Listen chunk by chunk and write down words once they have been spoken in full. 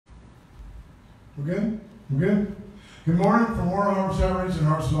We're good? We're good? Good morning from World Harvest Outreach in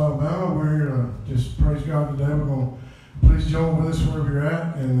Hartselle, Alabama. We're here to just praise God today. We're going to please join with us wherever you're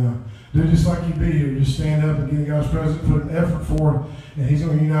at and do just like you be here. Just stand up and get in God's presence, put an effort forward, and He's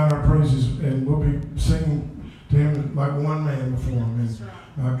going to unite our praises, and we'll be singing to Him like one man before Him.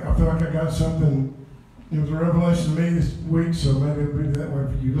 And I feel like I got something. It was a revelation to me this week, so maybe it'll be that way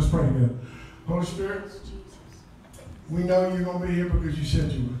for you. Let's pray together. Holy Spirit, we know you're going to be here because you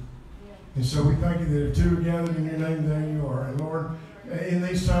said you would. And so we thank you that if two are gathered in your name, there you are. And Lord, in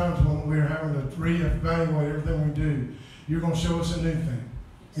these times when we're having to reevaluate everything we do, you're going to show us a new thing.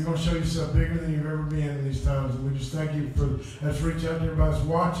 You're going to show yourself bigger than you've ever been in these times. And we just thank you for let's reach out to everybody that's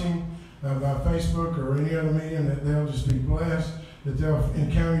watching by Facebook or any other medium, that they'll just be blessed, that they'll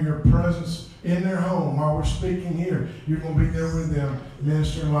encounter your presence in their home while we're speaking here. You're going to be there with them,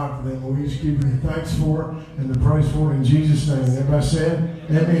 ministering life to them. We just give you the thanks for it and the praise for it in Jesus' name. Everybody said,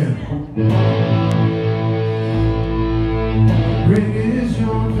 Amen. Great is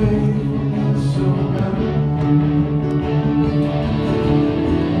your faithfulness, O God.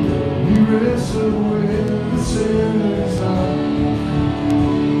 You wrestle with the sinner's heart.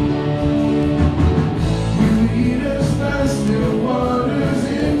 You lead us past still waters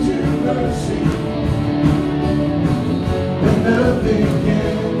into mercy, and nothing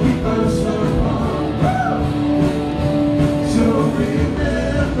can keep us from harm. So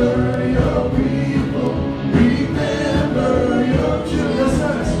remember your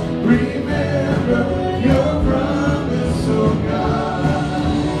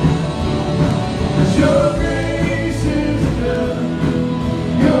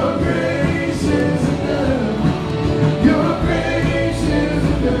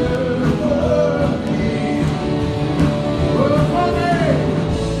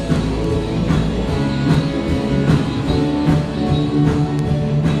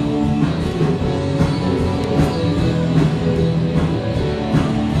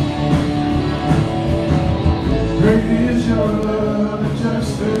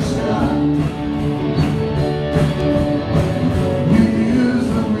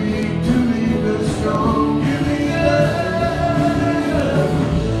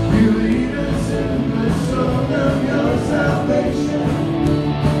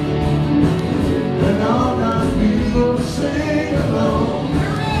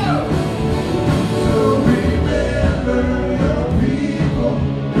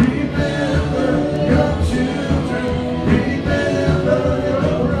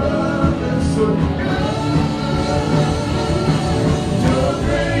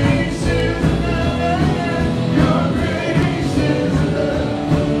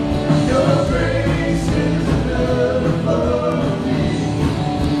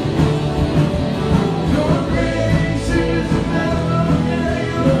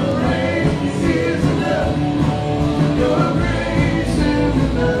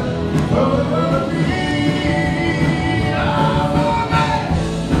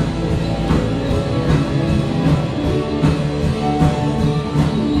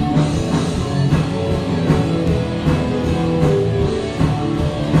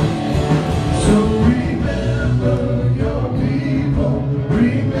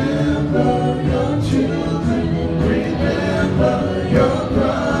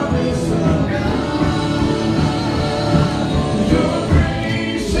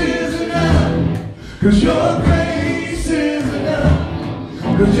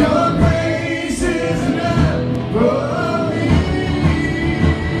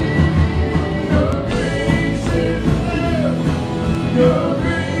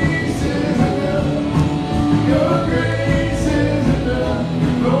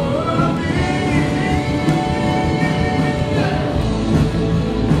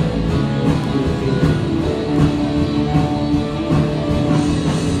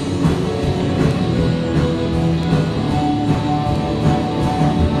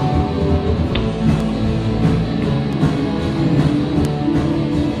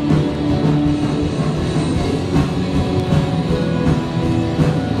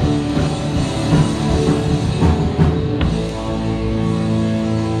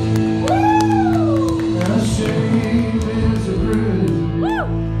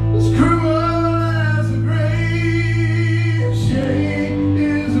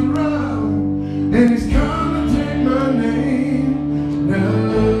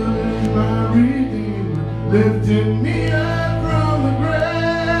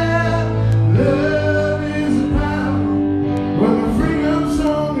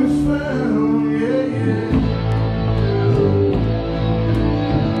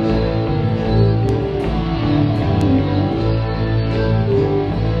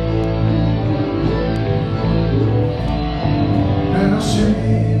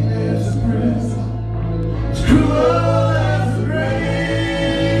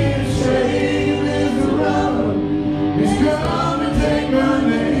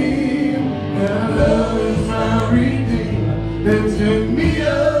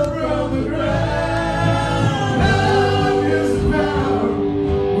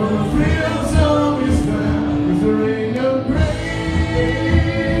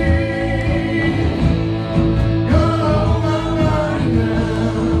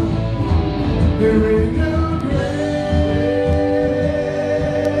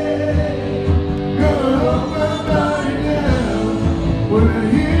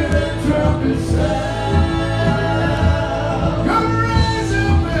trumpet sound. Gonna rise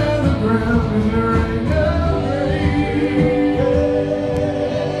up in the ground, 'cause there ain't no grave.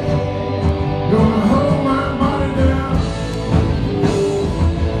 Gonna hold my body down.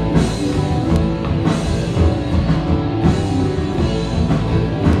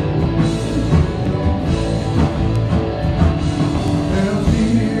 And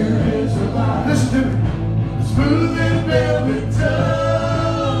fear is a lie. Listen to me. Smooth and velvet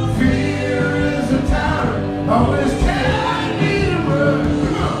tongue. Fear is a tyrant, always telling me to run.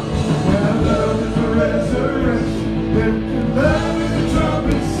 Come on. Now love is a resurrection. Lifting love is a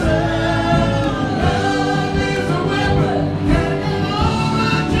trumpet sound. Love is a weapon. Taking all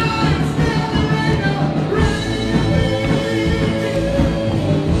my giants. Still there ain't no grave.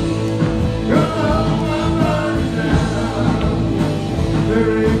 Gonna hold my body down.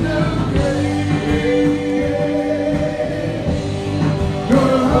 There ain't no grave.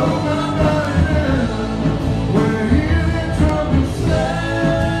 Gonna hold my body down when I hear that trumpet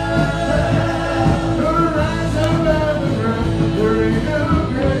sound. Gonna rise up out of the ground. There ain't no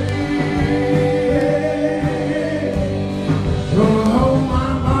grave. Gonna hold my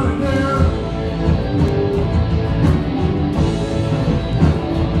body down.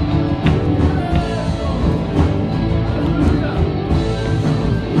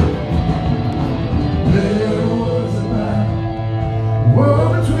 There was a battle, war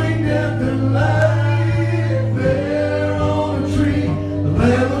between death and life. There on a tree, the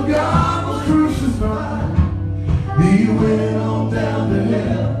Lamb of God was crucified. He went on down to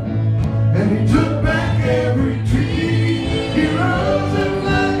hell, and he took back every tree. He rose up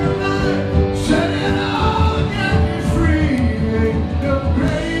like a lion, setting all the captives free. Ain't no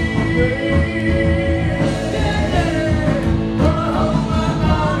grave. Gonna hold my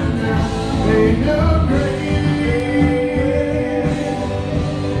body down. Ain't no grave.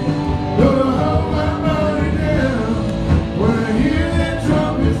 Gonna hold my body down when I hear that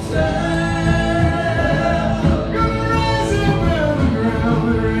trumpet sound. Gonna rise up out of the ground.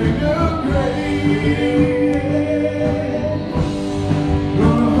 There ain't no grave.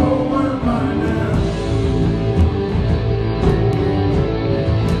 Gonna hold my body down.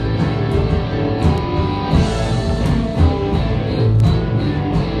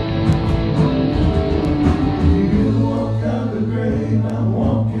 You walk out the grave, I'm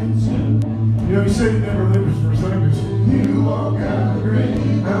walking too. You know, you say you never live this for a second. You walk out the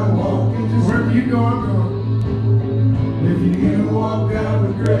grave, I'm walking too. Wherever you go, I'm going. If you walk out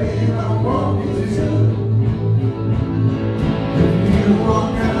the grave, I'm walking too. If you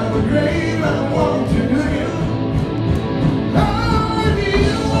walk out the grave, I'm walking too. Do it again. Oh, if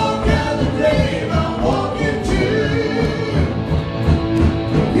you walk out the grave, I'm walking too.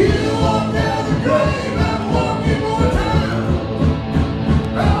 If you walk out the grave, I'm walking more time.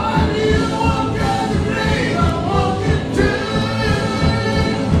 Oh, if you walk out the grave, I'm walking too.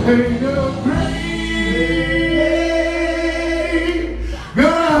 Ain't no grave.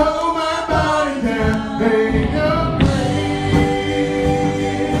 Gonna hold my body down. Ain't no grave.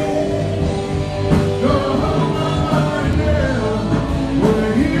 Gonna hold my body down when I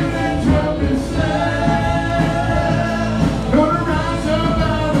hear that trumpet sound. Gonna rise up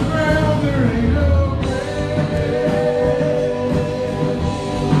out of the ground. There ain't no grave.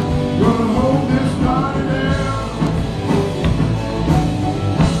 Gonna hold this body down.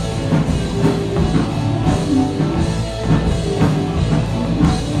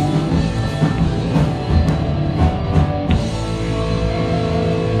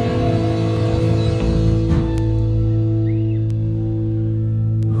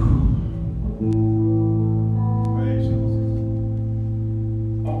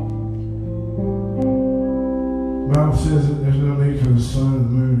 The Bible says that there's no need for the sun and the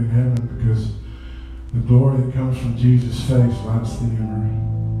moon in heaven because the glory that comes from Jesus' face lights the ember.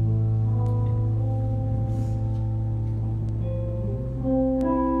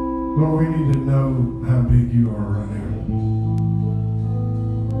 Lord, we need to know how big you are right now.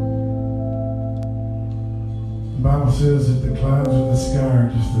 The Bible says that the clouds of the sky are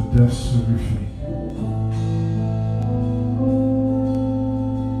just the dust of your feet.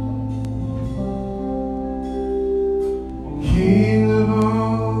 King of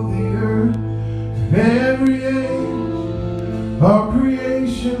all the earth and every age, all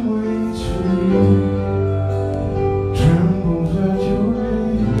creation waits for you, trembles at your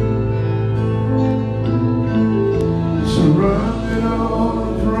name. Surrounded on the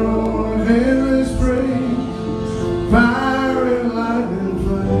throne of endless praise, fire and lightning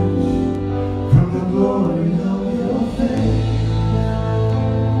flash from the glory of your face.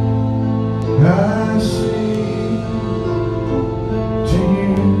 I sing to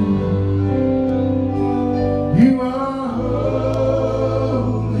you,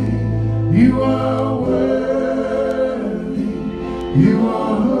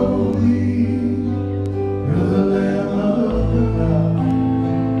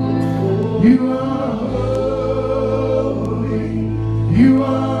 You are holy. You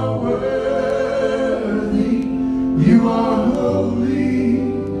are worthy. You are holy.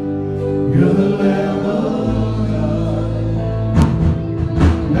 You're the Lamb of God.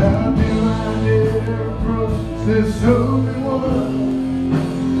 Now do I dare approach this holy one,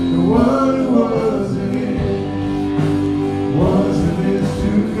 the one who was and is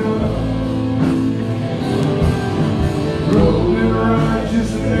to come, robed in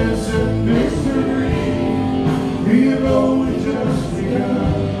righteousness and victory. We have only just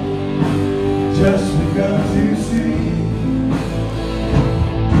begun to see.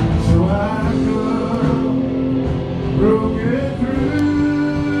 So I come broken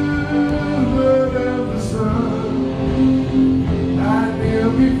through the blood of the Son. I kneel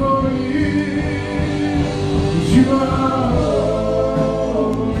before you, 'cause you are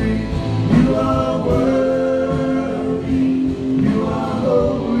holy, you are worthy, you are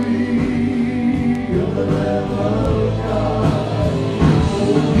holy, you're the Lamb of God.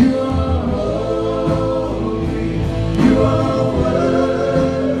 You are holy, you are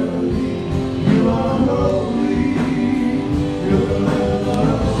worthy, you are holy, you're the Lamb of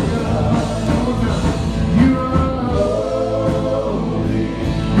God. You are holy,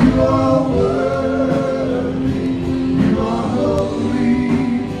 you are worthy, you are holy,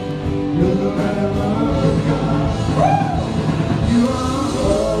 you're the Lamb of God. You are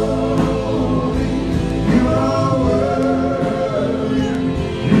holy, you are worthy,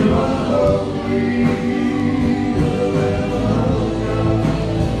 you are holy, you're the Lamb of God.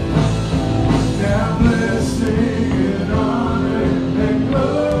 Now blessing and honor and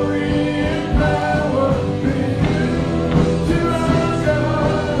glory and power be to our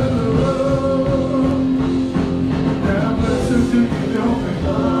God alone. Now blessing to you, and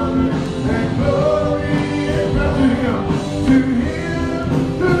honor and glory and power to Him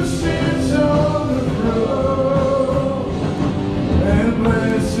who sits on the throne. And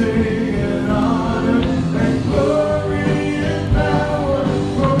blessing and honor and glory and power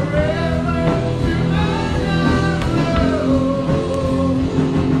forever to our God alone.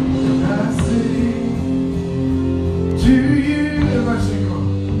 I sing to you, everybody sing, come on.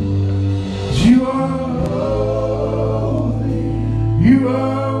 You are holy, you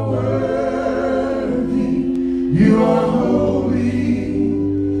are worthy, you are holy,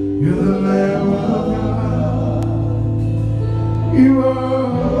 you're the Lamb of God. You are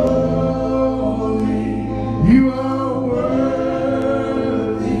holy, you are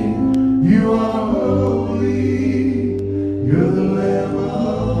worthy, you are holy, you're the Lamb of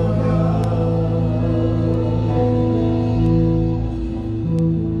God.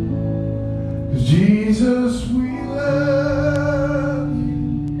 Jesus, we love you.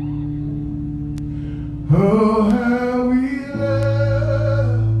 Oh, how we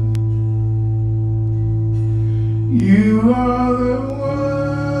love you. You are the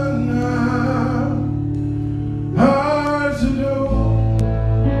one our hearts adore.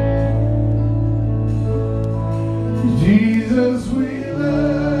 Jesus, we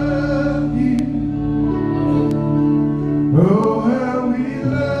love you. Oh, how we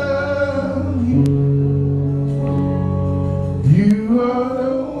love you. You are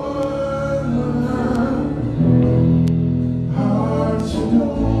the one our hearts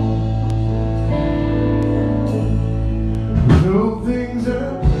adore. Though things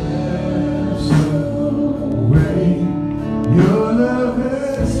are passed away, your love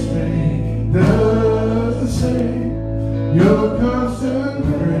has made us the same. Your constant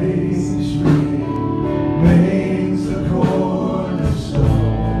grace remains the cornerstone.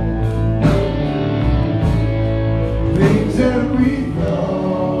 Things that we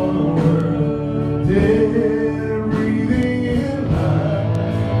thought were dead, breathing in life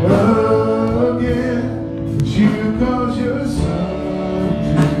again. But you cause your sun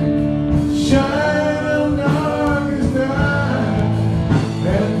to shine on darkest night,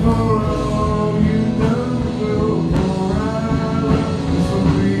 and for all you've done will pour out so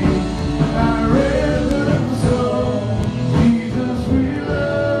we our rhythm song. Jesus, we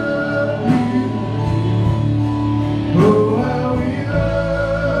love you. Oh, how we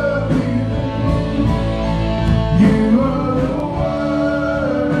love you. You are the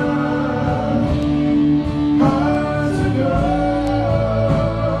one our hearts adore.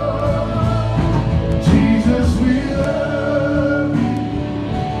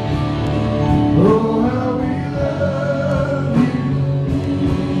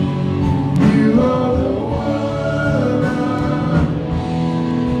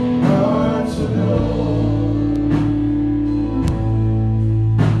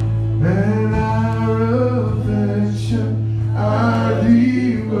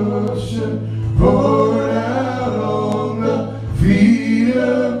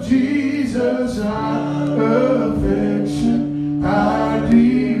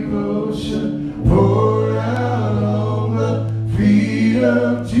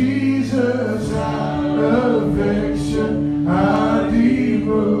 of Jesus, our affection, our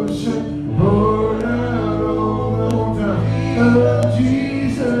devotion, poured out on the of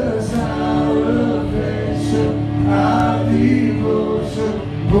Jesus, our affection, our devotion,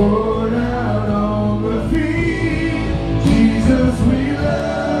 poured out on the feet. Jesus, we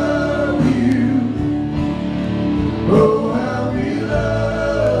love you. Oh, how we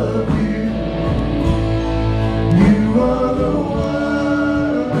love you. You are the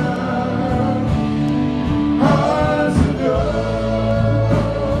one our hearts adore.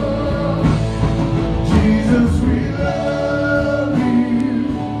 Jesus, we love you.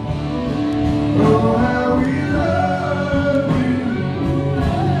 Oh, how we love you.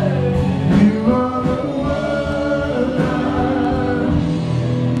 You are the one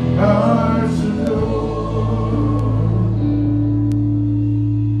our hearts adore.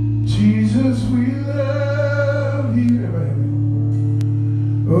 Jesus, we love you.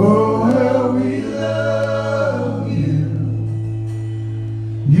 Oh, how we love you.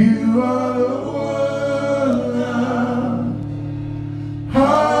 You are the one our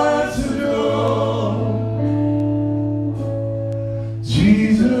hearts adore.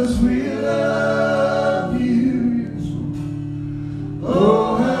 Jesus, we love you.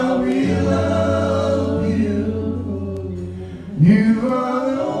 Oh, how we love you. You are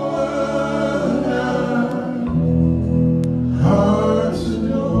the one our hearts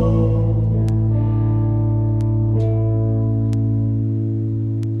adore.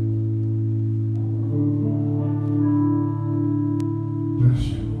 Bless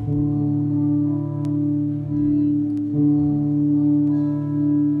you.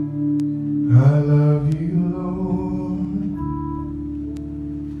 I love you, Lord.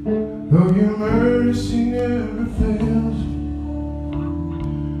 Oh, your mercy never fails.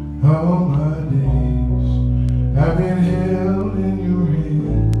 All my days I've been held in your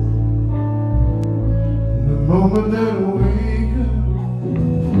hand. From the moment that I wake up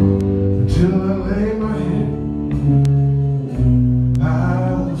until I lay my head, I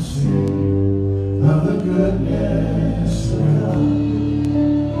will sing of the goodness of God.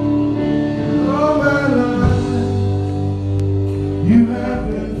 All my life you have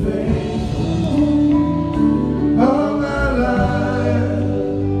been faithful. All my life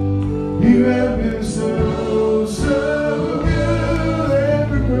you have been so, so good.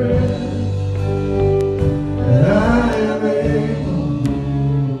 Every breath that I am able,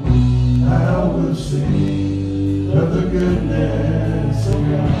 I will sing of the goodness of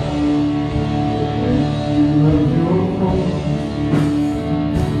God. Of your voice,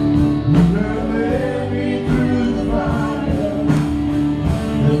 you have led me through the fire,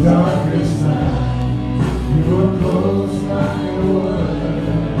 the darkest night. You were close like a word.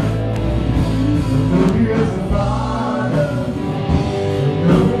 No years of fire,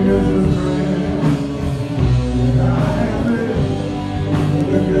 no years of friend, and I have lived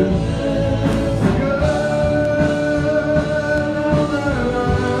the goodness of God. All my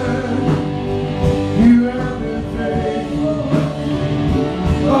life, you have been faithful.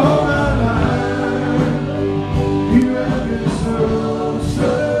 All my life, you have been so,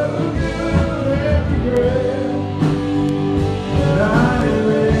 so good. Every breath that I am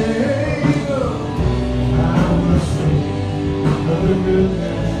able, I will sing of the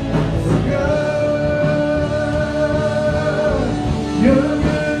goodness of God. Your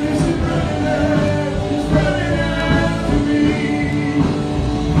goodness is running after me.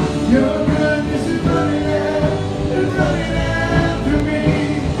 Your goodness is running after me.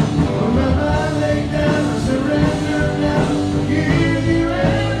 Oh, my mind laid down, I surrender now. I give you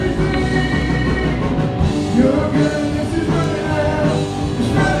everything. Your goodness is running out. It's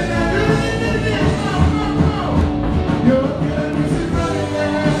running out. Your goodness is running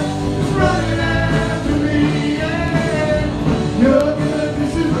out. It's running after me. Yeah. Your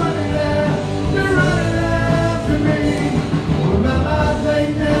goodness is running out. You're running after me. Oh, my mind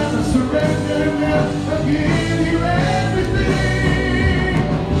laid down, I surrender now. I give you everything.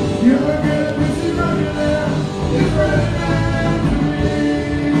 Your goodness is running out. It's running after me.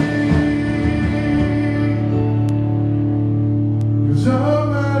 'Cause all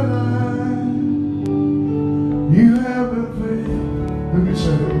my life you have been faithful. Let me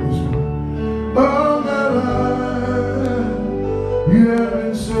say that in this one. All my life you have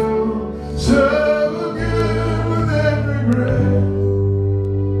been so, so good. With every breath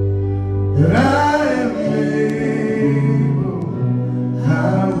that I am able, I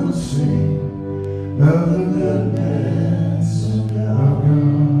will sing of the goodness of God. Do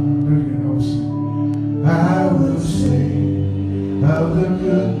it again, I'll sing. I will sing of the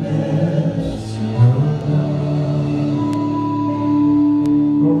goodness of God.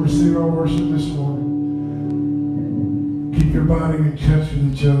 Lord, receive our worship this morning. Keep your body in touch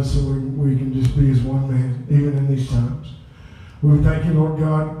with each other so we can just be as one man, even in these times. We thank you, Lord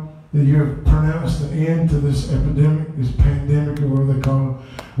God, that you have pronounced an end to this epidemic, this pandemic, or whatever they call it.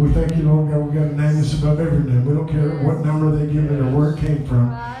 We thank you, Lord God, we've got a name that's above every name. We don't care what number they give it or where it came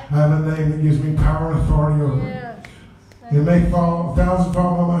from. I have a name that gives me power and authority over it. It may fall, 1,000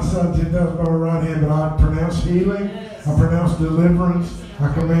 fall by my side, 10,000 by my right hand, but I pronounce healing. I pronounce deliverance.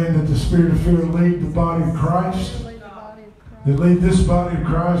 I command that the spirit of fear lead the body of Christ. That lead this body of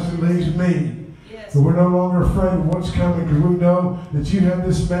Christ that leads me. But we're no longer afraid of what's coming because we know that you had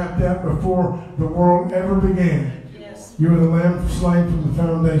this mapped out before the world ever began. Yes. You were the lamb slain from the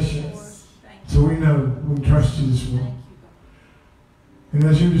foundation. Yes. So we know we can trust you this morning. And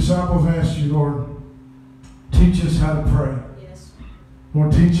as your disciples asked you, Lord, teach us how to pray. Yes.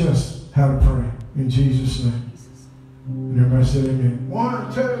 Lord, teach us how to pray. In Jesus' name. And everybody said amen.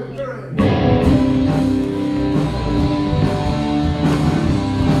 1, 2, 3.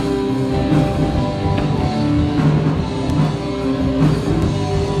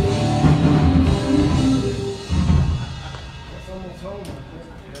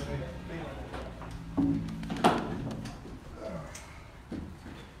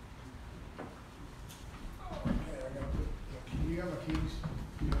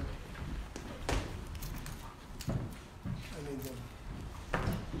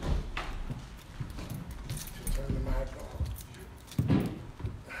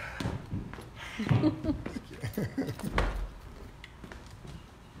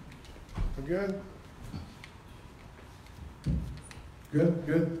 Good? Good,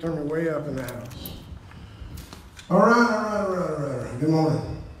 good. Turn me way up in the house. All right. Good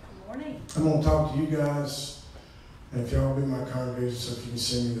morning. Good morning. I'm going to talk to you guys, and if y'all be my congregation, so if you can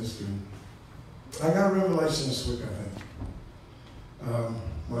see me, that's good. I got a revelation this week, I think.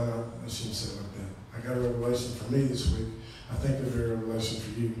 Well, I shouldn't say it like that. I got a revelation for me this week. I think there'll be a revelation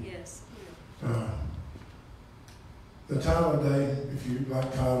for you. Yes. The title today, if you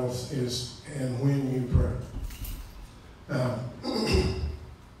like titles, is "And When You Pray."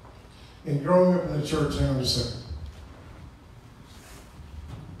 In growing up in the church, hang on a second.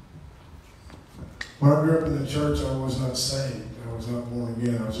 When I grew up in the church, I was not saved. I was not born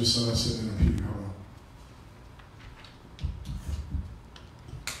again. I was just somebody sitting in a pew. Hold on.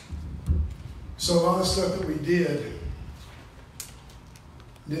 So a lot of stuff that we did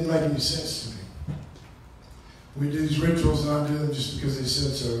didn't make any sense to me. We do these rituals, and I do them just because they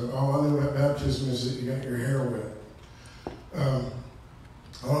said so. All I know about baptism is that you got your hair wet.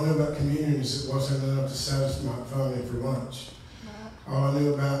 All I knew about communion is it wasn't enough to satisfy me for lunch. All I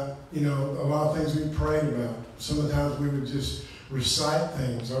knew about, a lot of things we prayed about. Some of the times we would just recite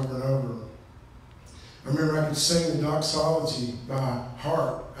things over and over. I remember I could sing the doxology by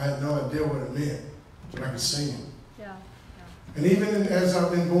heart. I had no idea what it meant, but I could sing it. Yeah. And even as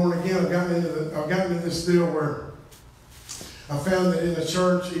I've been born again, I've gotten into this deal where I found that in the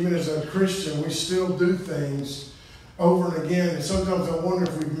church, even as a Christian, we still do things over and again. And sometimes I wonder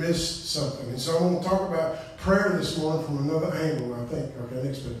if we've missed something. And so I want to talk about prayer this morning from another angle, I think. Okay,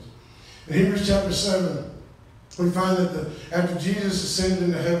 next page. In Hebrews chapter 7, we find that after Jesus ascended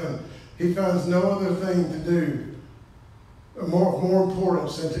into heaven, he finds no other thing to do more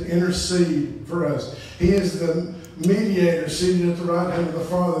importance than to intercede for us. He is the mediator seated at the right hand of the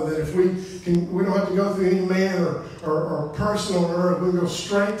Father, that if we don't have to go through any man or person on earth. We can go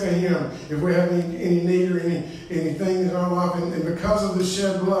straight to him if we have any need or anything in our life. And because of the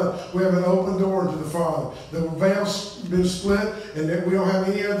shed blood, we have an open door to the Father. The veil's been split, and that we don't have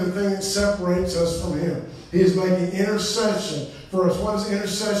any other thing that separates us from him. He is making intercession for us. What does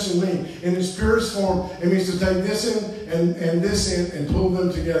intercession mean? In its purest form, it means to take this in and this in and pull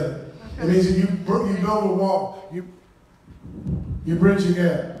them together. Okay. It means that you build a wall, you bridge a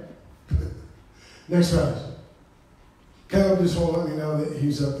gap. Next page. Caleb just won't let me know that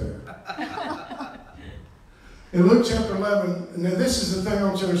he's up there. In Luke chapter 11, now this is the thing I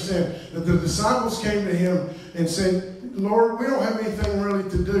want you to understand, that the disciples came to him and said, Lord, we don't have anything really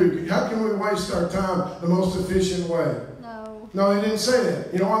to do. How can we waste our time the most efficient way? No, they didn't say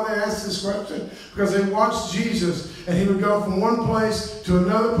that. You know why they asked this question? Because they watched Jesus, and he would go from one place to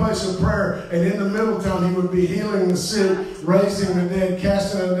another place of prayer, and in the middle of town he would be healing the sick, raising the dead,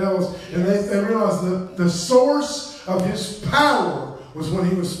 casting out devils. And they realized that the source of his power was when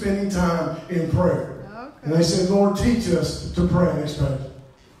he was spending time in prayer. Okay. And they said, Lord, teach us to pray. Next page.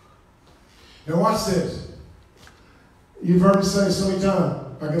 Now watch this. You've heard me say so many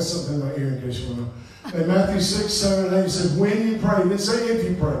times. I got something in my ear in case you want to know. In Matthew 6, 7, and 8, he said, when you pray. He didn't say if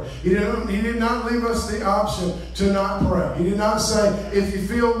you pray. He did not leave us the option to not pray. He did not say if you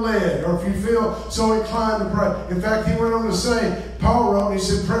feel led or if you feel so inclined to pray. In fact, he went on to say, Paul wrote, and he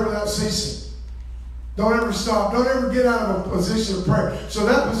said, pray without ceasing. Don't ever stop. Don't ever get out of a position of prayer. So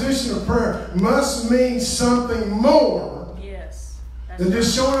that position of prayer must mean something more than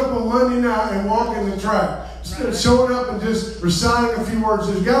just showing up on Monday night and walking the track. Right. Showing up and just reciting a few words.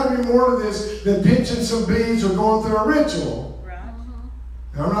 There's got to be more to this than pinching some beads or going through a ritual. Right.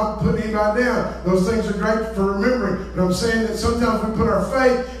 Now, I'm not putting anybody down. Those things are great for remembering. But I'm saying that sometimes we put our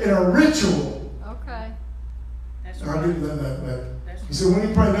faith in a ritual. Okay. That's right. I'll give you that. He said, when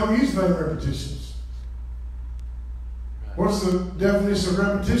you pray, don't use vain repetitions. Right. What's the definition of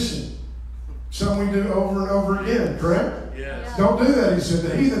repetition? Something we do over and over again, correct? Yes. Don't do that, he said.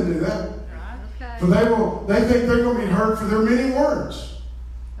 The heathen do that. For they think they're going to be heard for their many words.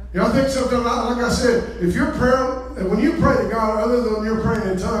 You know, I think sometimes, like I said, if you're praying, when you pray to God, other than you're praying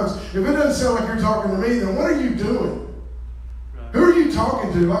in tongues, if it doesn't sound like you're talking to me, then what are you doing? Right. Who are you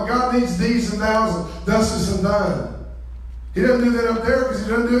talking to? Like God needs these and thous and thuses and thine. He doesn't do that up there because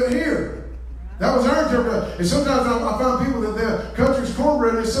he doesn't do it here. That was our interpretation. And sometimes I find people that their country's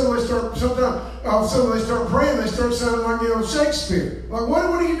cornbread, and suddenly they start praying, they start sounding like, Shakespeare. Like, what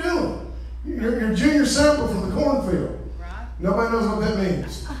are you doing? You're Junior Sample from the cornfield. Right. Nobody knows what that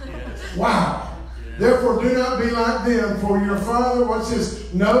means. Yes. Wow. Yes. Therefore, do not be like them, for your Father, what's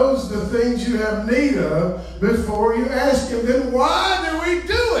this, knows the things you have need of before you ask him. Then why do we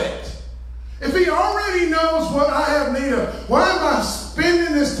do it? If he already knows what I have need of, why am I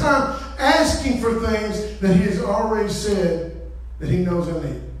spending this time asking for things that he has already said that he knows I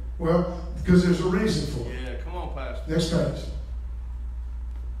need? Well, because there's a reason for it. Yeah, come on, Pastor. Next page.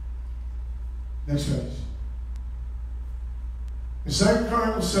 Next page. In 2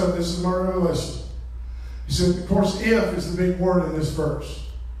 Chronicles 7, this is my revelation. He said, of course, if is the big word in this verse.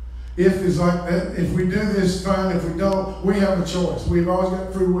 If is like that. If we do this, fine. If we don't, we have a choice. We've always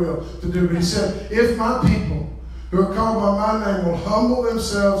got free will to do. But he said, if my people who are called by my name will humble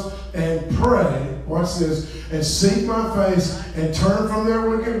themselves and pray, watch this, and seek my face and turn from their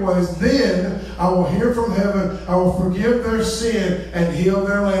wicked ways, then I will hear from heaven, I will forgive their sin and heal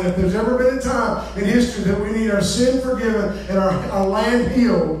their land. If there's ever been a time in history that we need our sin forgiven and our land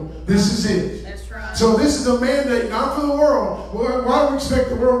healed, this is it. That's right. So this is a mandate, not for the world. Why do we expect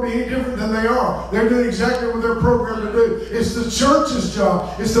the world to be any different than they are? They're doing exactly what they're programmed to do. It's the church's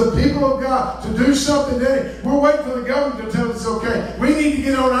job. It's the people of God to do something today. We're waiting for the government to tell us it's okay. We need to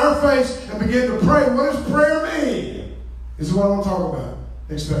get on our face and begin to pray. What does prayer mean? This is what I want to talk about.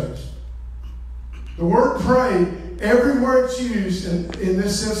 Next page. The word pray, everywhere it's used in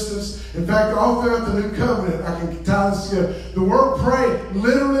this instance, in fact, all throughout the New Covenant, I can tie this together. The word pray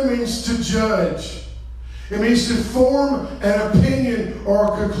literally means to judge. It means to form an opinion or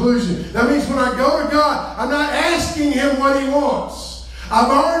a conclusion. That means when I go to God, I'm not asking him what he wants. I've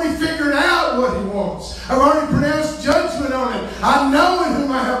already figured out what he wants. I've already pronounced judgment on it. I know in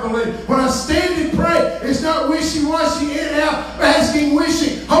whom I have believed. When I stand and pray, it's not wishy-washy in and out, asking,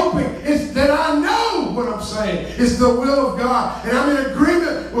 wishing, hoping. It's that I know what I'm saying. It's the will of God. And I'm in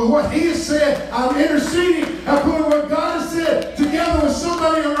agreement with what he has said. I'm interceding. I'm putting what God has said together with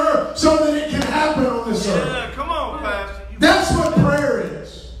somebody on earth so that it can happen on this earth. Yeah, come on, Pastor. That's what prayer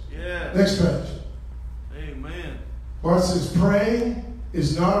is. Yeah. Next page. Amen. Well, it says praying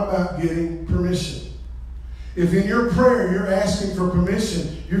is not about getting permission. If in your prayer you're asking for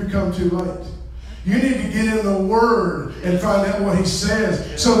permission, you've come too late. You need to get in the Word and find out what he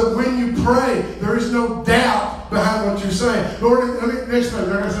says so that when you pray, there is no doubt behind what you're saying. Lord, next page,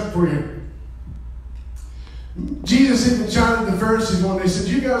 I got something for you. Jesus even chided the Pharisees one day. He said,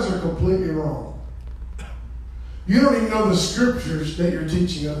 you guys are completely wrong. You don't even know the scriptures that you're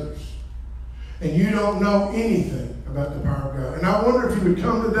teaching others. And you don't know anything about the power of God. And I wonder if he would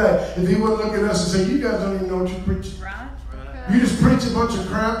come today, if he would look at us and say, you guys don't even know what you're preaching. Right. You just preach a bunch of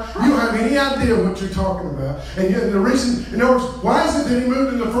crap. You don't have any idea what you're talking about. And yet the reason, in other words, why is it that he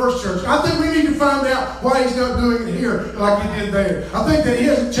moved in the first church? I think we need to find out why he's not doing it here like he did there. I think that he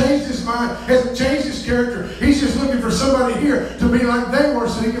hasn't changed his mind, hasn't changed his character. He's just looking for somebody here to be like they were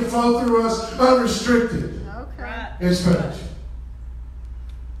so he can flow through us unrestricted. Okay. Next page.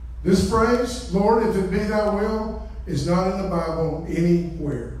 This phrase, Lord, if it be thy will, is not in the Bible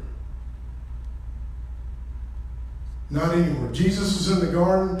anywhere. Not anywhere. Jesus was in the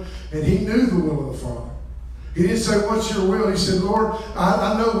garden and he knew the will of the Father. He didn't say, what's your will? He said, Lord,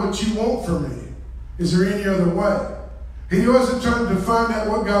 I know what you want from me. Is there any other way? He wasn't trying to find out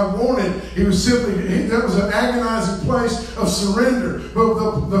what God wanted. He was simply, that was an agonizing place of surrender.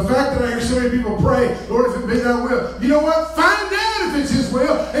 But the fact that I hear so many people pray, Lord, if it be thy will, you know what? Find out if it's his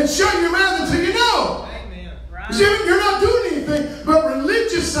will and shut your mouth until you know. Amen. Right. See, you're not doing anything but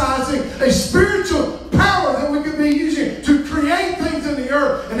religiousizing a spiritual power that we could be using to create things in the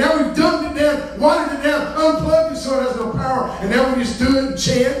earth. And now we've dumbed it down, watered it down, unplugged it so it has no power. And now we just do it and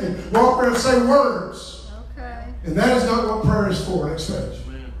chant and walk around and say words. And that is not what prayer is for. Next page.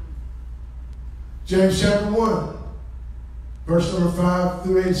 James chapter 1, verse number 5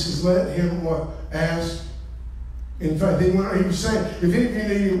 through 8 says, let him what? Ask in faith. He was saying, if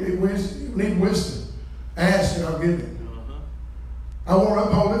any of you need wisdom, ask and I'll give it. I won't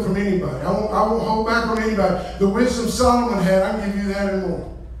uphold it from anybody. I won't hold back from anybody. The wisdom Solomon had, I can give you that and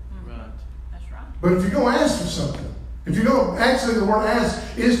more. Right. That's right. But if you're going to ask for something, if you're going to, actually the word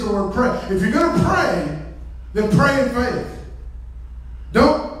ask is the word pray. If you're going to pray, then pray in faith.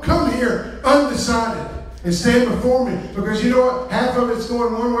 Don't come here undecided and stand before me, because you know what? Half of it's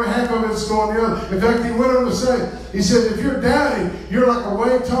going one way, half of it's going the other. In fact, he went on to say, he said, if you're doubting, you're like a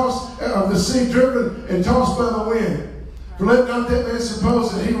wave tossed of the sea, driven and tossed by the wind. For let not that man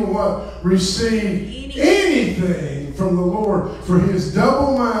suppose that he will what? Receive anything from the Lord, for he is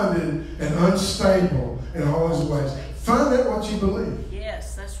double-minded and unstable in all his ways. Find out what you believe.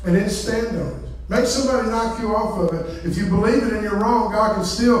 Yes, that's right. And then stand on it. Make somebody knock you off of it. If you believe it and you're wrong, God can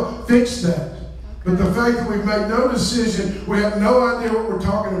still fix that. But the fact that we've made no decision, we have no idea what we're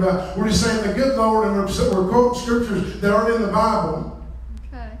talking about. We're just saying the good Lord, and we're quoting scriptures that aren't in the Bible.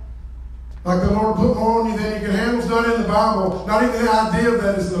 Okay. Like the Lord put more on you than you can handle is not in the Bible. Not even the idea of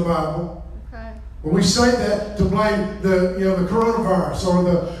that is in the Bible. Okay. Well, we say that to blame the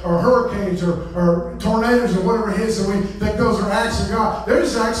coronavirus or hurricanes or tornadoes or whatever it is, and we think those are acts of God. They're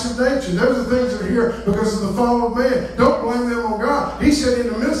just acts of nature. Those are things that are here because of the fall of man. Don't blame them on God. He said,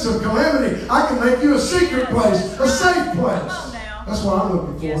 in the midst of calamity, I can make you a secret place, a safe place. That's what I'm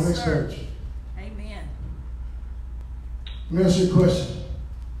looking for. Yes, next sir. page. Amen. Let me ask you a question.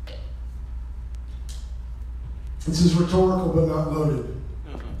 This is rhetorical but not loaded.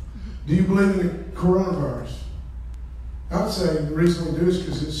 Do you believe in the coronavirus? I would say the reason we do is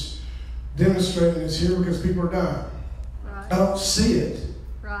because it's demonstrating it's here because people are dying. Right. I don't see it.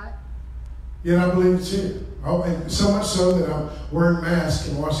 Right. Yet I believe it's here. And so much so that I'm wearing masks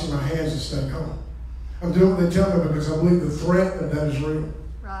and washing my hands and staying home. I'm doing what they tell me because I believe the threat of that is real.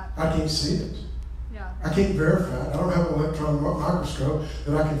 Right. I can't see it. Yeah. I can't verify it. I don't have an electron microscope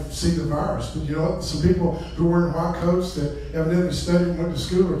that I can see the virus. But you know what? Some people who are wearing white coats that evidently studied and went to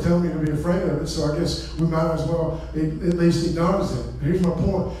school are telling me to be afraid of it. So I guess we might as well at least acknowledge that. But here's my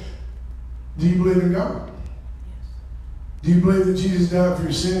point. Do you believe in God? Yes. Do you believe that Jesus died for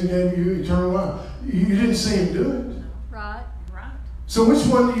your sin and gave you eternal life? You didn't see him do it. Right. Right. So which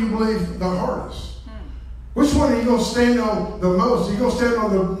one do you believe the hardest? Which one are you going to stand on the most? Are you going to stand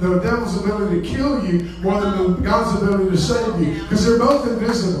on the devil's ability to kill you more than God's ability to save you? Because they're both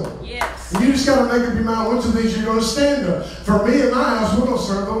invisible. Yes. And you just got to make up your mind which of these you're going to stand up. For me and my house, we're going to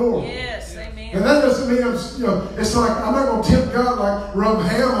serve the Lord. Yes, amen. And that doesn't mean it's like I'm not going to tempt God like rub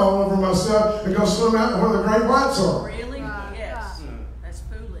ham all over myself and go swim out where the great whites are. Really? Yes. That's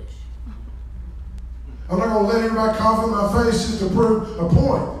foolish. I'm not going to let everybody cough in my face just to prove a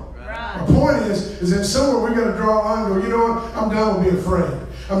point. My point is that somewhere we're going to draw a line and go, you know what? I'm done with being afraid.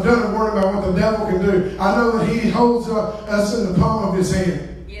 I'm done with worrying about what the devil can do. I know that he holds us in the palm of his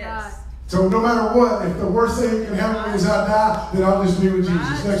hand. Yes. So no matter what, if the worst thing that can happen to me is I die, then I'll just be with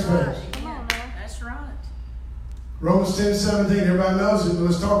Jesus. Next page. Come on, man. That's right. Romans 10:17. Everybody knows it, but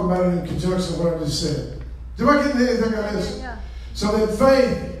let's talk about it in conjunction with what I just said. Do I get anything on this? Yeah. So that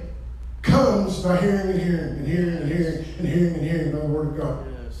faith comes by hearing and hearing and hearing and hearing and hearing and hearing by the word of God.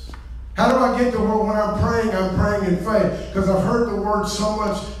 How do I get the word? When I'm praying in faith. Because I've heard the word so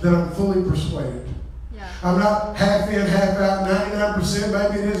much that I'm fully persuaded. Yeah. I'm not half in, half out, 99%.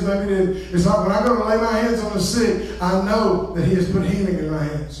 Maybe it is, maybe it isn't. It's like when I go to lay my hands on the sick, I know that he has put healing in my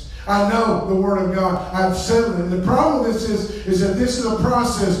hands. I know the word of God. I've settled it. And the problem with this is that this is a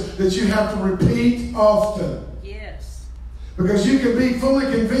process that you have to repeat often. Because you can be fully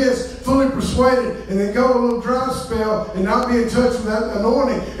convinced, fully persuaded, and then go a little dry spell and not be in touch with that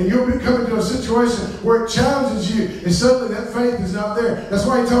anointing. And you'll be coming to a situation where it challenges you, and suddenly that faith is not there. That's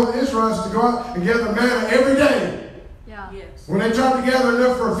why he told the Israelites to go out and gather manna every day. Yeah. Yes. When they tried to gather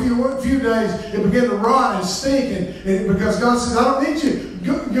enough for a few days, it began to rot and stink. And because God says, I don't need you.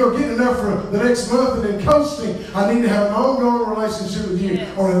 You'll get enough for the next month, and then coasting. I need to have an ongoing relationship with you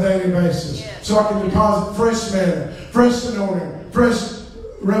on a daily basis. So I can deposit fresh manna, fresh anointing, fresh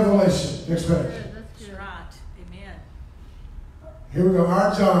revelation. Next page. That's right. Amen. Here we go.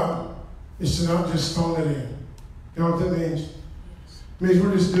 Our job is to not just phone it in. You know what that means? It means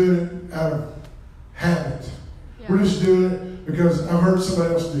we're just doing it out of habit. Yeah. We're just doing it because I've heard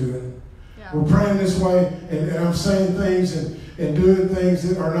somebody else do it. Yeah. We're praying this way, and I'm saying things and doing things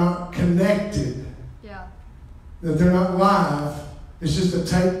that are not connected. Yeah. That they're not live. It's just a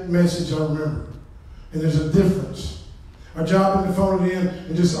tape message I remember. And there's a difference. Our job is to phone it in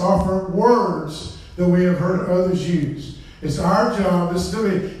and just offer words that we have heard others use. It's our job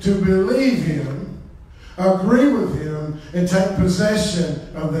to believe Him, agree with Him, and take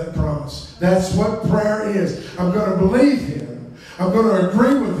possession of that promise. That's what prayer is. I'm going to believe Him. I'm going to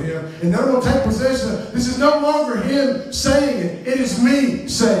agree with Him. And then I'm going to take possession of it. This is no longer Him saying it. It is me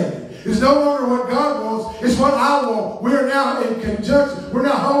saying it. It's no longer what God wants. It's what I want. We're now in conjunction. We're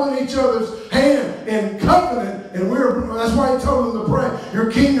now holding each other's hand in covenant. And that's why He told them to pray.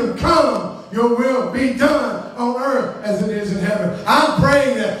 Your kingdom come. Your will be done on earth as it is in heaven. I'm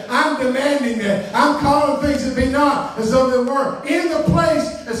praying that. I'm demanding that. I'm calling things that be not as though they were. In the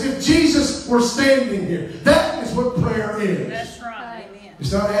place as if Jesus were standing here. That is what prayer is. That's right. Amen.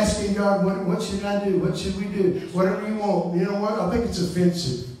 It's not asking God, what should I do? What should we do? Whatever you want. You know what? I think it's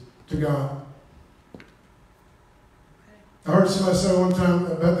offensive to God. I heard somebody say one time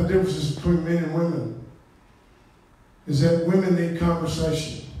about the differences between men and women. Is that women need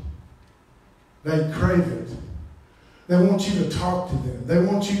conversation. They crave it. They want you to talk to them. They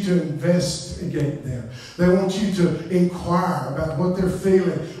want you to investigate them. They want you to inquire about what they're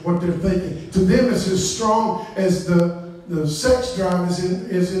feeling, what they're thinking. To them, it's as strong as the sex drive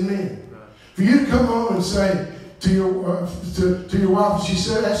is in men. For you to come home and say to your wife, she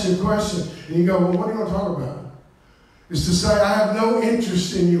said, ask you a question, and you go, well, what are you going to talk about? Is to say, I have no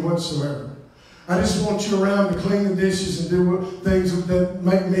interest in you whatsoever. I just want you around to clean the dishes and do things that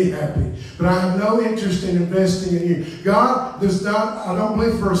make me happy. But I have no interest in investing in you. God does not, I don't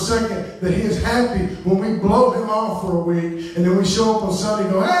believe for a second that He is happy when we blow Him off for a week and then we show up on Sunday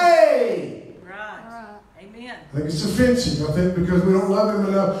and go, hey! Right. Amen. I think it's offensive. I think because we don't love Him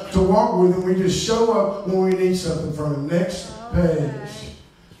enough to walk with Him, we just show up when we need something from Him. Next page.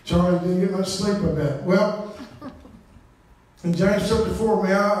 Charlie didn't get much sleep, I bet. Well, in James chapter 4,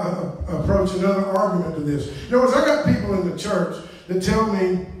 may I approach another argument to this? You know, I got people in the church that tell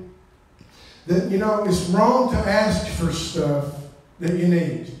me that, it's wrong to ask for stuff that you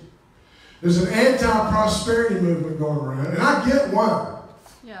need. There's an anti-prosperity movement going around, and I get why.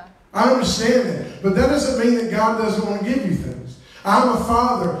 Yeah. I understand that. But that doesn't mean that God doesn't want to give you things. I'm a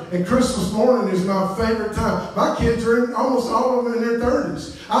father, and Christmas morning is my favorite time. My kids are almost all of them in their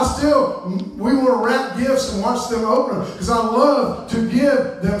 30s. We want to wrap gifts and watch them open them because I love to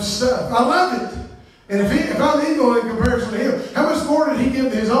give them stuff. I love it. And if I'm evil in comparison to Him, how much more did He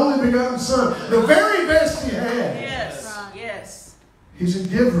give His only begotten Son? The very best He had. Yes. Right. Yes. He's a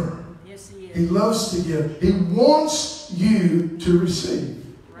giver. Yes, He is. He loves to give. He wants you to receive.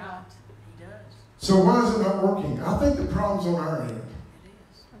 So why is it not working? I think the problem's on our end. It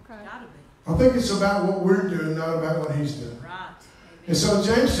is. Okay. Gotta be. I think it's about what we're doing, not about what He's doing. Right. And so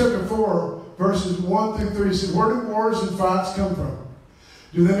James chapter 4, verses 1 through 3 says, where do wars and fights come from?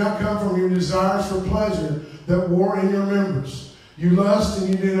 Do they not come from your desires for pleasure that war in your members? You lust and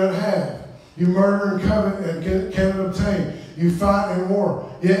you do not have. You murder and covet and cannot obtain. You fight and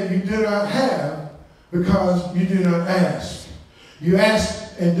war, yet you do not have because you do not ask. You ask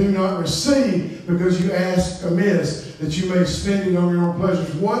and do not receive because you ask amiss, that you may spend it on your own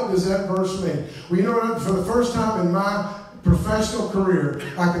pleasures. What does that verse mean? Well, you know what? For the first time in my professional career,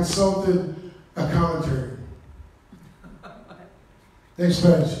 I consulted a commentary. Next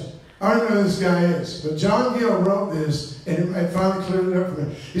page. I don't know who this guy is, but John Gill wrote this, and it finally cleared it up for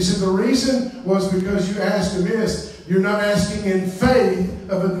me. He said, the reason was because you asked amiss. You're not asking in faith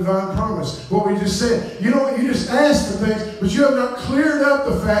of a divine promise. What we just said. You just ask for things, but you have not cleared up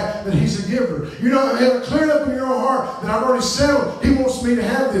the fact that He's a giver. You haven't cleared up in your own heart that I've already settled. He wants me to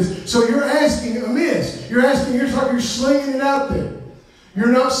have this. So you're asking amiss. You're asking, it's like you're slinging it out there.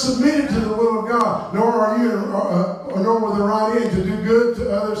 You're not submitted to the will of God, nor are you, nor with the right end to do good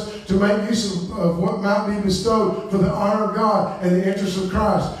to others, to make use of what might be bestowed for the honor of God and the interest of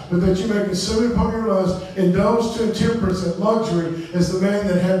Christ, but that you may consume upon your lust, indulge to intemperance and luxury, as the man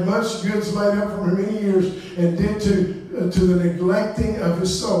that had much goods laid up for many years, and did to the neglecting of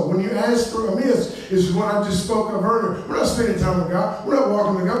his soul. When you ask for amiss, is what I just spoke of earlier. We're not spending time with God. We're not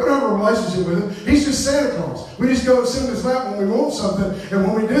walking with God. We don't have a relationship with Him. He's just Santa Claus. We just go and sit in His lap when we want something. And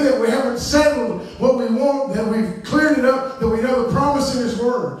when we do that, we haven't settled what we want, that we've cleared it up, that we know the promise in His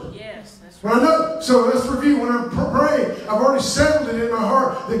Word. Yes, that's right. Well, I know. So let's review. When I'm praying, I've already settled it in my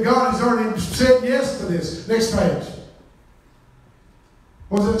heart that God has already said yes to this. Next page.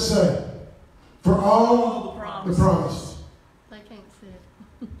 say? For all the promises. They can't see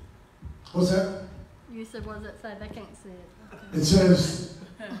it. What's that? You said, what does it say? They can't see it. It says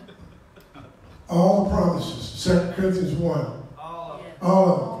all the promises. 2 Corinthians 1. All of them.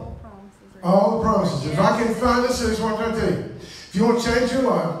 All promises. All the promises. If I can find this, here's what I'm trying to tell you. If you want to change your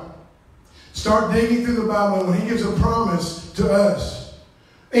life, start digging through the Bible. And when He gives a promise to us,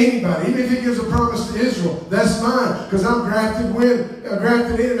 anybody, even if He gives a promise to Israel, that's mine, because I'm grafted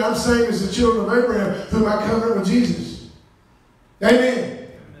in, and I'm saved as the children of Abraham through my covenant with Jesus. Amen.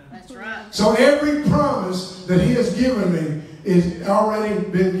 That's right. So every promise that He has given me is already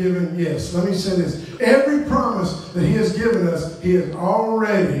been given. Yes, let me say this. Every promise that He has given us, He has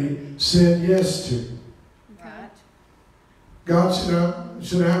already said yes to. Right. God,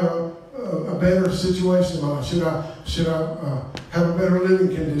 should I have a better situation in life? Should I have a better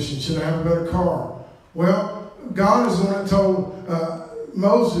living condition? Should I have a better car? Well, God is the one that told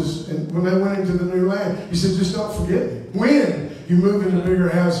Moses, and when they went into the new land, He said, just don't forget me. When you move into bigger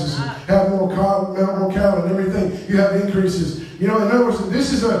houses and have more cattle and everything, you have increases. You know, in other words,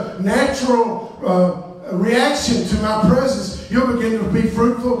 this is a natural reaction to my presence. You'll begin to be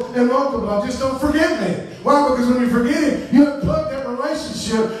fruitful and multiply. Just don't forget me. Why? Because when you forget Him, you have plugged that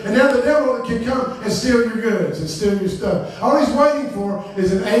relationship, and now the devil can come and steal your goods and steal your stuff. All he's waiting for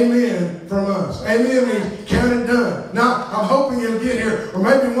is an amen from us. Amen means count it done. Now, I'm hoping it'll get here, or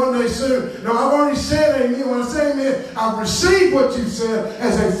maybe one day soon. No, I've already said amen. When I say amen, I've received what you said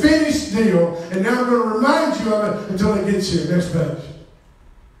as a finished deal, and now I'm going to remind you of it until it gets here. Next page.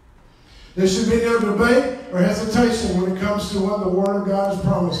 There should be no debate or hesitation when it comes to what the Word of God has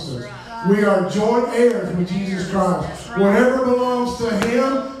promised us. We are joint heirs with Jesus Christ. Whatever belongs to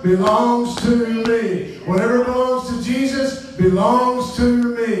Him belongs to me. Whatever belongs to Jesus belongs to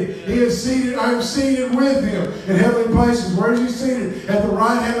me. He is seated. I am seated with Him in heavenly places. Where is He seated? At the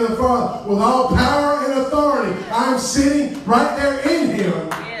right hand of the Father. With all power and authority. I am sitting right there in Him.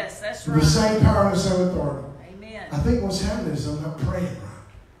 Yes, that's right. The same power and the same authority. Amen. I think what's happening is I'm not praying right.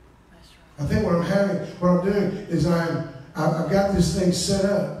 I think what I'm doing is I've got this thing set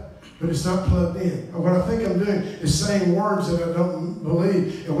up, but it's not plugged in. And what I think I'm doing is saying words that I don't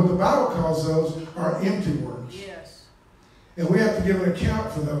believe. And what the Bible calls those are empty words. Yes. And we have to give an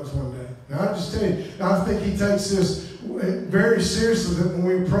account for those one day. Now, I just tell you, I think He takes this very seriously, that when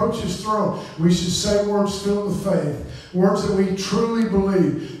we approach His throne, we should say words filled with faith. Words that we truly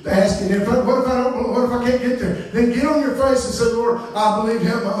believe. Asking, what if I can't get there? Then get on your face and say, Lord, I believe,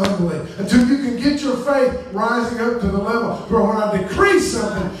 help my unbelief. Until you can get your faith rising up to the level where when I decree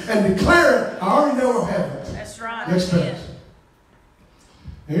something and declare it, I already know I'll have it. That's right. Next page.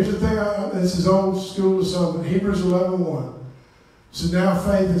 Here's the thing, this is old school to some, but Hebrews 11:1. So now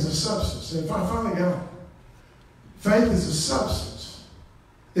faith is a substance. And I finally got it. Faith is a substance.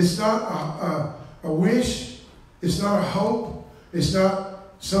 It's not a wish. It's not a hope. It's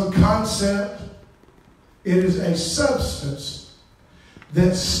not some concept. It is a substance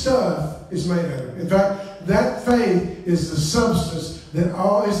that stuff is made out of. In fact, that faith is the substance that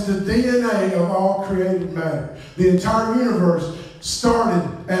is the DNA of all created matter. The entire universe started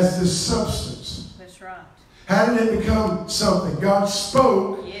as this substance. That's right. How did it become something? God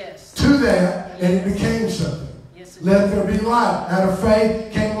spoke to that, and it became something. Yes, Let there be light. Out of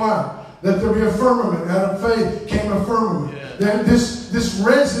faith came light. Let there be a firmament. Out of faith came a firmament. Yeah. This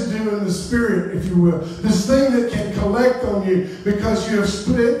residue in the Spirit, if you will, this thing that can collect on you because you have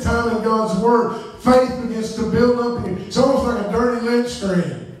spent time in God's Word, faith begins to build up in you. It's almost like a dirty lint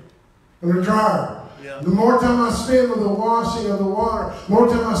stream in a dryer. Yeah. The more time I spend with the washing of the water, the more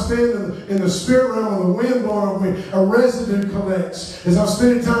time I spend in the spirit realm with the wind blowing over me, a residue collects. As I'm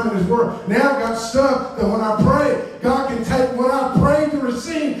spending time in His Word, now I've got stuff that when I pray, God can take what I prayed to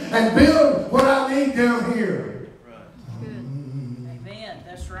receive and build what I need down here. Right. Good. Amen.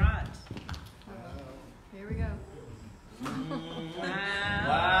 That's right. Here we go.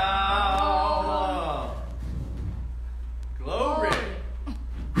 Wow. Glory.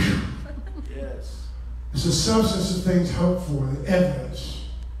 Yes. It's the substance of things hoped for, the evidence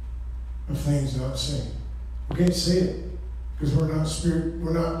of things not seen. We can't see it because we're not spirit.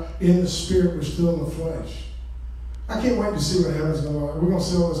 We're not in the Spirit. We're still in the flesh. I can't wait to see what heaven's going to look like. We're going to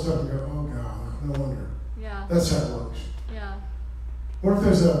see all this stuff and go, oh God, no wonder. Yeah. That's how it works. Yeah. What if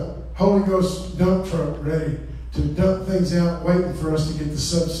there's a Holy Ghost dump truck ready to dump things out, waiting for us to get the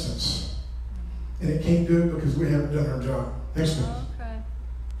substance, and it can't do it because we haven't done our job? Next one. Okay.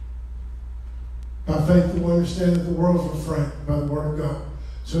 By faith we understand that the worlds were framed by the Word of God,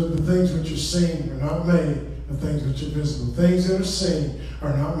 so that the things which are seen are not made of things which are visible. Things that are seen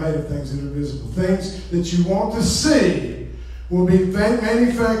are not made of things that are visible. Things that you want to see will be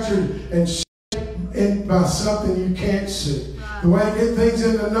manufactured and shaped by something you can't see. The way to get things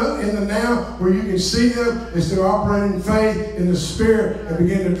in the now where you can see them is to operate in faith in the Spirit and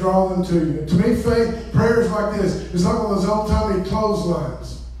begin to draw them to you. To me, faith, prayers like this, it's like one of those old-timey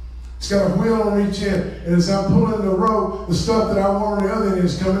clotheslines. It's got a wheel on each end. And as I'm pulling the rope, the stuff that I want on the other end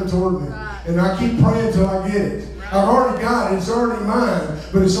is coming toward me. And I keep praying until I get it. I've already got it. It's already mine.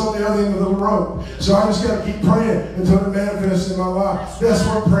 But it's on the other end of the rope. So I just got to keep praying until it manifests in my life. That's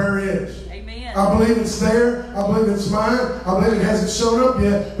what prayer is. I believe it's there. I believe it's mine. I believe it hasn't shown up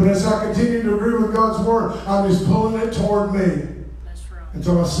yet. But as I continue to agree with God's Word, I'm just pulling it toward me. That's right.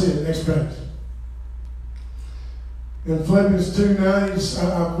 Until I see it. Next page. In Philippians 2:9,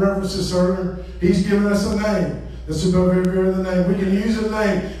 I referenced this earlier. He's given us a name that's above every other name. We can use a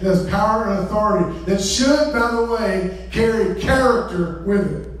name that has power and authority that should, by the way, carry character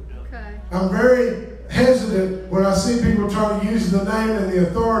with it. Okay. I'm very hesitant when I see people trying to use the name and the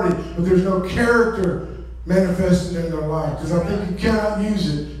authority, but there's no character manifested in their life. Because I think you cannot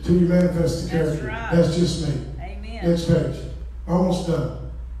use it till you manifest the character. That's right. That's just me. Amen. Next page. Almost done.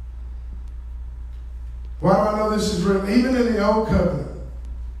 Why do I know this is real? Even in the Old Covenant,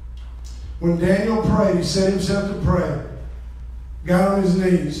 when Daniel prayed, he set himself to pray, got on his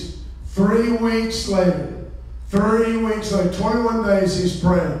knees. 3 weeks later, 21 days he's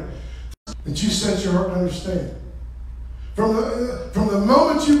praying. That you set your heart to understand. From the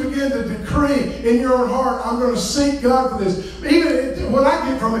moment you begin to decree in your own heart, I'm going to seek God for this. Even what I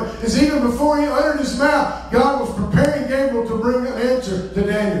get from it is even before he uttered his mouth, God was preparing Gabriel to bring an answer to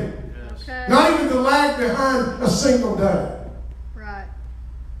Daniel. Okay. Not even to lag behind a single day. Right.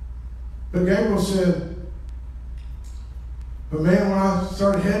 But Gabriel said, but man, when I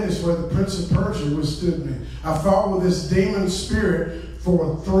started heading this way, the Prince of Persia withstood me. I fought with this demon spirit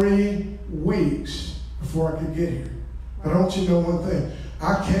for 3 weeks before I could get here. But I want you to know one thing.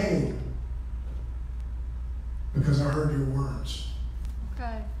 I came because I heard your words.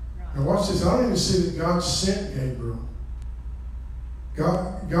 Okay. Now watch this. I don't even see that God sent Gabriel.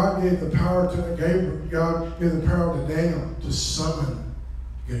 God gave the power to Gabriel. God gave the power to Daniel to summon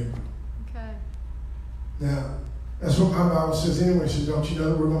Gabriel. Okay. Now, that's what my Bible says anyway. It says, don't you know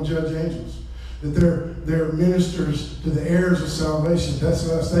that we're going to judge angels? That they're ministers to the heirs of salvation. That's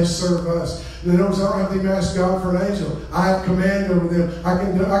us. They serve us. And notice I don't have to even ask God for an angel. I have command over them. I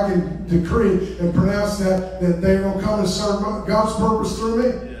can decree and pronounce that they're going to come and serve God's purpose through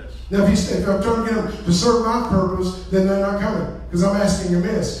me. Yes. Now, if I'm trying to get them to serve my purpose, then they're not coming because I'm asking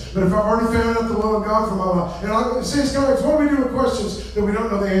amiss. But if I've already found out the will of God for my life, and see, it's kind of like, what do we do with questions that we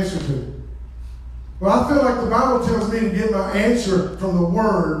don't know the answer to? Well, I feel like the Bible tells me to get my answer from the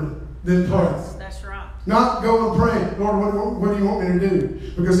Word, then pray. That's right. Not go and pray, Lord, what do you want me to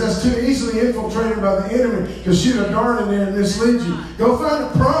do? Because that's too easily infiltrated by the enemy to shoot a dart in there and mislead you. Go find a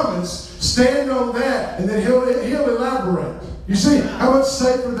promise, stand on that, and then he'll elaborate. You see how much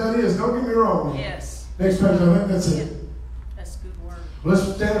safer that is. Don't get me wrong. Yes. Next page, I think that's it. That's a good word.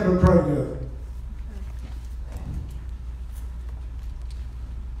 Let's stand up and pray together.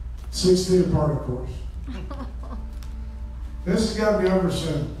 6 feet apart, of course. This has got to be over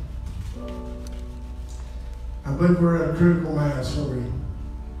soon. I believe we're at a critical mass where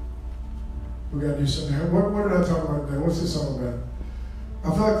we got to do something here. What did I talk about today? What's this all about? I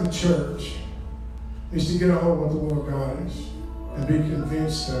feel like the church needs to get a hold of what the will of God is and be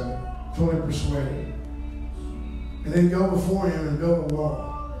convinced of it, fully persuaded. And then go before Him and build a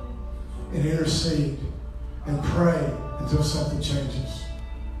wall and intercede and pray until something changes.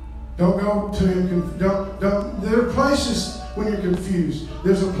 Don't go to Him. There are places when you're confused.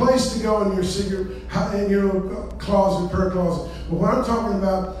 There's a place to go in your secret, in your closet, prayer closet. But what I'm talking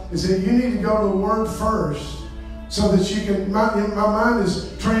about is that you need to go to the Word first so that you can, my mind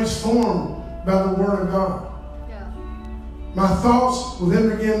is transformed by the Word of God. Yeah. My thoughts will then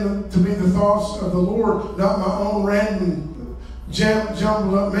begin to be the thoughts of the Lord, not my own random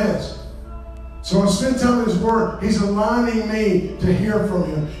jumbled up mess. So when I spend time in His Word, He's aligning me to hear from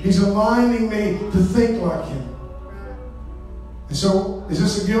Him. He's aligning me to think like Him. And so, is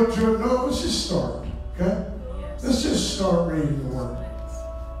this a guilt trip? No, let's just start. Okay? Yes. Let's just start reading the Word.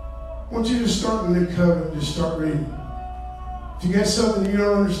 I want you to start the New Covenant. Just start reading. If you get something you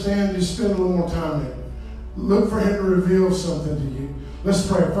don't understand, just spend a little more time there. Look for Him to reveal something to you. Let's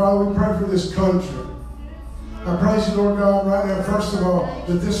pray. Father, we pray for this country. I praise you, Lord God, right now, first of all,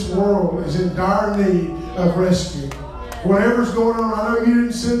 that this world is in dire need of rescue. Whatever's going on, I know you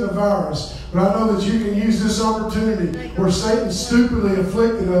didn't send the virus, but I know that you can use this opportunity where Satan stupidly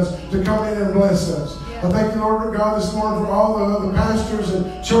afflicted us to come in and bless us. I thank you, Lord God, this morning for all the other pastors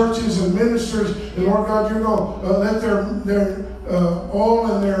and churches and ministers. And Lord God, you're going to let their oil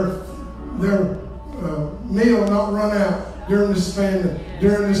and their meal not run out during this famine,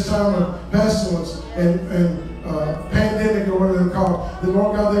 during this time of pestilence and pandemic or whatever they call it. The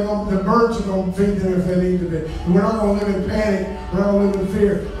Lord God, the birds are going to feed them if they need to be. And we're not going to live in panic. We're not going to live in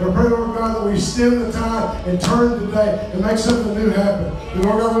fear. But I pray, Lord God, that we stem the tide and turn today and make something new happen. And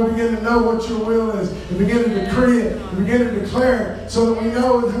Lord God, we begin to know what your will is and begin to decree it and begin to declare it so that we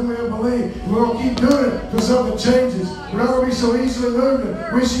know in whom we believe. And we're going to keep doing it until something changes. We're not going to be so easily moved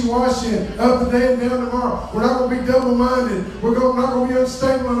and wishy-washy and up today and down tomorrow. We're not going to be double-minded. We're not going to be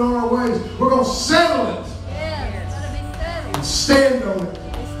unstable in all our ways. We're going to settle it. Stand on it.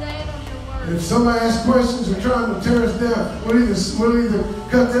 And if somebody asks questions or trying to tear us down, we'll either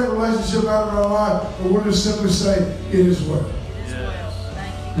cut that relationship out of our life or we'll just simply say, it is well.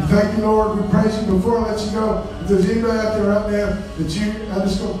 We thank you, Lord. We praise you. Before I let you go, if there's anybody out there right now that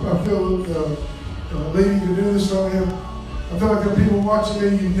I feel leading to do this right now. I feel like there are people watching me.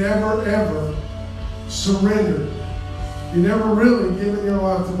 You never, ever surrendered. You never really given your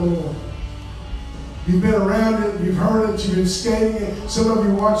life to the Lord. You've been around it, you've heard it, you've been skating it. Some of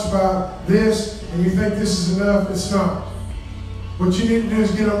you watch by this and you think this is enough. It's not. What you need to do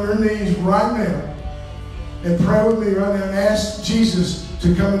is get on your knees right now and pray with me right now and ask Jesus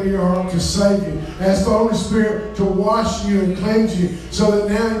to come into your heart to save you. Ask the Holy Spirit to wash you and cleanse you so that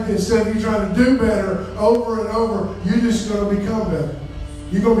now instead of you trying to do better over and over, you're just going to become better.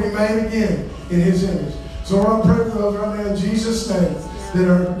 You're going to be made again in His image. So I want to pray for those right now in Jesus' name. That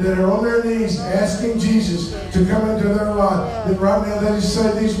are on their knees asking Jesus to come into their life. That right now they just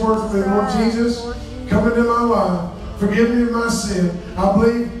say these words to me, Lord Jesus, come into my life. Forgive me of my sin. I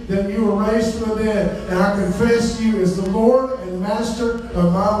believe that you were raised from the dead. And I confess you as the Lord and Master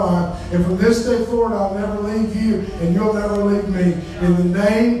of my life. And from this day forward, I'll never leave you and you'll never leave me. In the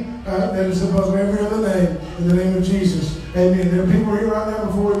name that is above every other name, in the name of Jesus. Amen. There are people here right now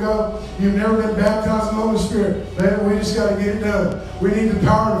before we go. You've never been baptized in the Holy Spirit. Man, we just got to get it done. We need the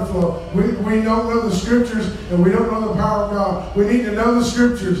power to flow. We don't know the Scriptures and we don't know the power of God. We need to know the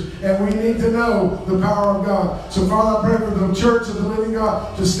Scriptures and we need to know the power of God. So Father, I pray for the church of the living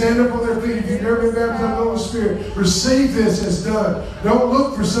God to stand up on their feet. If you've never been baptized in the Holy Spirit, receive this as done. Don't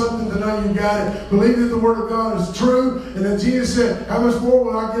look for something to know you got it. Believe that the Word of God is true and that Jesus said, how much more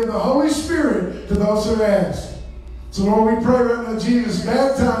will I give the Holy Spirit to those who ask? So Lord, we pray right now, Jesus,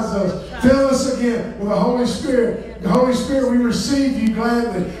 baptize us. Fill us again with the Holy Spirit. The Holy Spirit, we receive you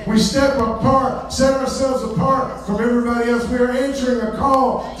gladly. We step apart, set ourselves apart from everybody else. We are answering a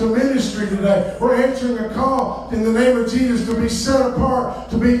call to ministry today. We're answering a call in the name of Jesus to be set apart,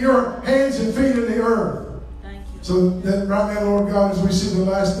 to be your hands and feet in the earth. Thank you. So that right now, Lord God, as we see the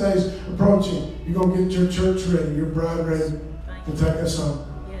last days approaching, you're going to get your church ready, your bride ready to take us home.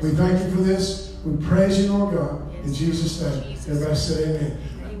 Yes. We thank you for this. We praise you, Lord God. Yes. In Jesus' name. Jesus. Everybody say amen.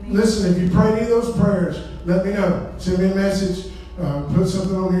 Amen. Listen, if you pray any of those prayers, let me know. Send me a message. Put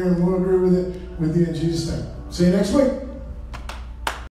something on here and we'll agree with it with you in Jesus' name. See you next week.